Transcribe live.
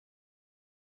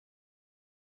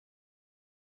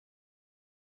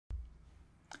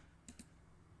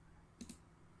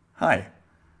Hi,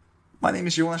 my name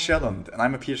is Jonas Schjerlund and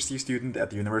I'm a PhD student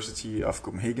at the University of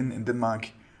Copenhagen in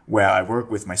Denmark, where I work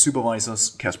with my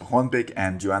supervisors Kasper Hornbæk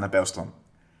and Joanna Bergström.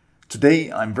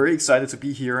 Today I'm very excited to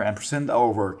be here and present our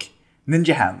work,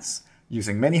 Ninja Hands,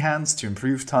 using many hands to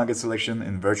improve target selection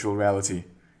in virtual reality.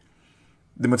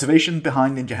 The motivation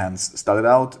behind Ninja Hands started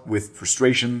out with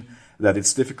frustration that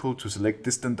it's difficult to select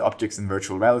distant objects in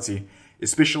virtual reality,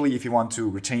 especially if you want to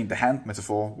retain the hand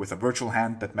metaphor with a virtual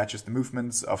hand that matches the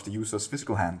movements of the user's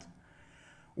physical hand.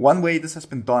 One way this has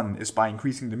been done is by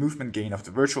increasing the movement gain of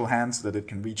the virtual hand so that it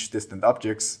can reach distant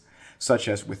objects, such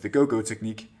as with the go-go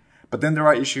technique, but then there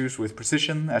are issues with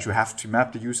precision as you have to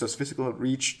map the user's physical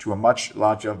reach to a much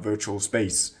larger virtual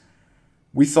space.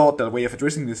 We thought that a way of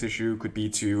addressing this issue could be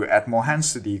to add more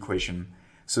hands to the equation,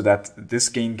 so that this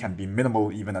gain can be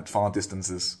minimal even at far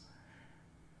distances.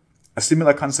 A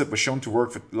similar concept was shown to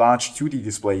work for large 2D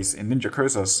displays in Ninja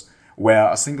cursors,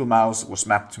 where a single mouse was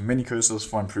mapped to many cursors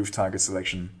for improved target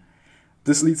selection.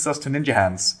 This leads us to Ninja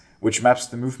Hands, which maps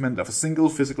the movement of a single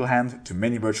physical hand to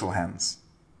many virtual hands.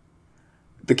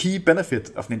 The key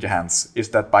benefit of Ninja Hands is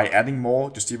that by adding more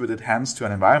distributed hands to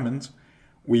an environment,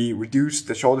 we reduce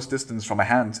the shortest distance from a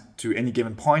hand to any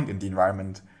given point in the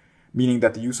environment, meaning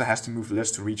that the user has to move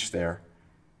less to reach there.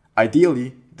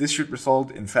 Ideally, this should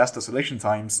result in faster selection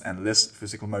times and less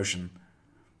physical motion.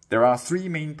 There are three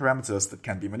main parameters that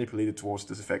can be manipulated towards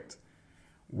this effect.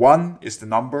 One is the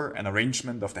number and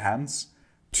arrangement of the hands.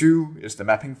 Two is the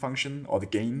mapping function or the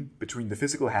gain between the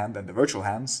physical hand and the virtual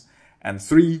hands. And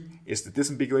three is the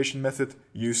disambiguation method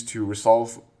used to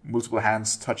resolve multiple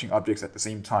hands touching objects at the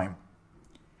same time.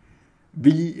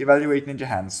 We evaluate Ninja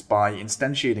Hands by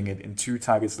instantiating it in two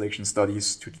target selection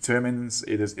studies to determine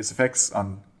its effects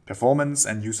on performance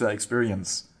and user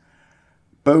experience.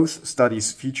 Both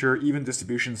studies feature even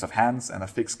distributions of hands and a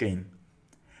fixed gain.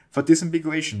 For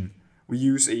disambiguation, we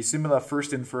use a similar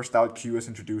first-in, first-out queue as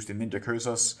introduced in Ninja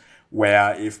cursors,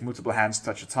 where if multiple hands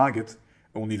touch a target,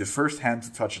 only the first hand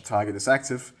to touch a target is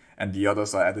active, and the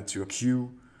others are added to a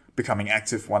queue, becoming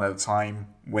active one at a time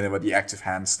whenever the active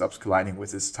hand stops colliding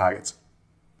with its target.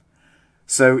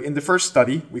 So in the first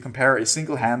study, we compare a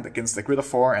single hand against a grid of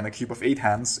 4 and a cube of 8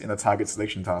 hands in a target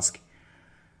selection task.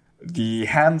 The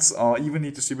hands are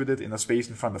evenly distributed in a space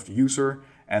in front of the user,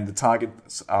 and the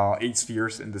targets are 8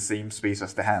 spheres in the same space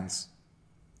as the hands.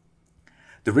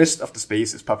 The rest of the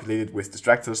space is populated with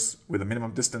distractors with a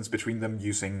minimum distance between them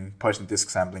using Poisson disk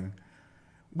sampling.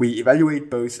 We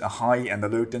evaluate both a high and a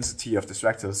low density of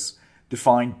distractors,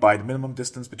 defined by the minimum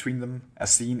distance between them,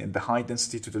 as seen in the high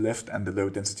density to the left and the low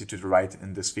density to the right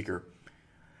in this figure.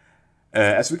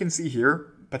 As we can see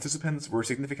here, participants were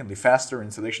significantly faster in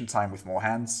selection time with more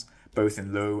hands, both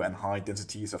in low and high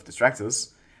densities of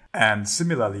distractors, and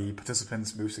similarly,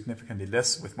 participants moved significantly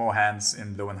less with more hands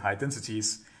in low and high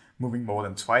densities, moving more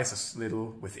than twice as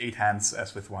little with 8 hands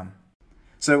as with 1.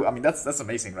 So, that's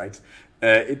amazing, right?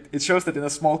 It shows that in a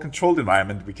small controlled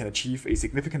environment, we can achieve a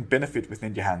significant benefit with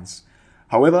Ninja Hands.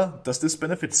 However, does this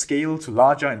benefit scale to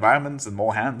larger environments and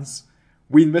more hands?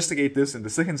 We investigate this in the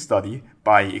second study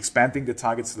by expanding the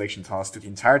target selection task to the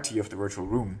entirety of the virtual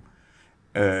room,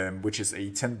 which is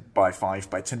a 10 by 5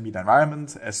 by 10 meter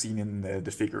environment, as seen in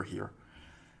the figure here.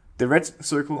 The red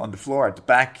circle on the floor at the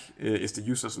back is the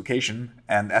user's location,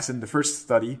 and as in the first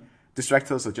study,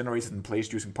 distractors are generated and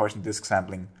placed using Poisson disk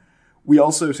sampling. We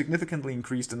also significantly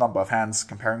increased the number of hands,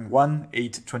 comparing 1,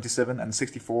 8, 27, and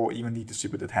 64 evenly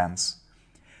distributed hands.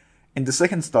 In the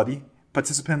second study,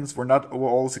 participants were not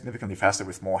overall significantly faster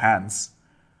with more hands.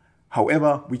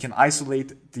 However, we can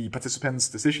isolate the participants'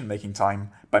 decision-making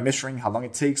time by measuring how long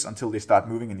it takes until they start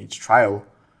moving in each trial.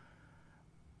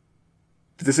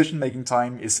 The decision-making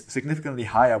time is significantly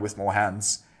higher with more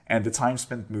hands, and the time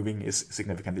spent moving is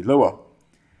significantly lower.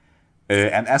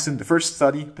 And as in the first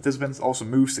study, participants also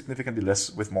move significantly less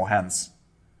with more hands.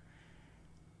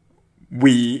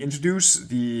 We introduce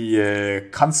the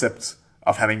concept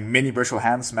of having many virtual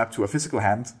hands mapped to a physical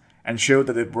hand, and show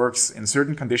that it works in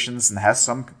certain conditions and has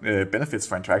some benefits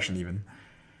for interaction even.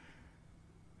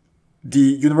 The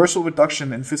universal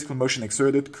reduction in physical motion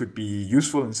exerted could be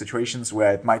useful in situations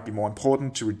where it might be more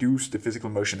important to reduce the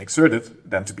physical motion exerted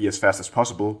than to be as fast as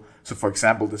possible. So for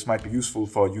example, this might be useful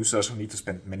for users who need to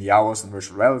spend many hours in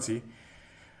virtual reality,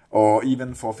 or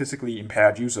even for physically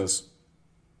impaired users.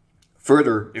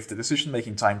 Further, if the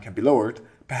decision-making time can be lowered,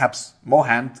 perhaps more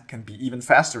hands can be even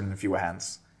faster than fewer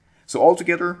hands. So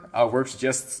altogether, our work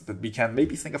suggests that we can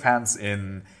maybe think of hands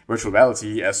in virtual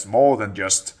reality as more than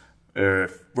just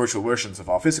virtual versions of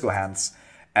our physical hands,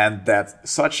 and that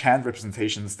such hand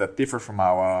representations that differ from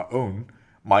our own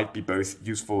might be both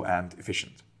useful and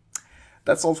efficient.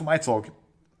 That's all for my talk.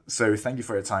 So thank you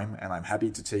for your time, and I'm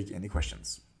happy to take any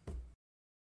questions.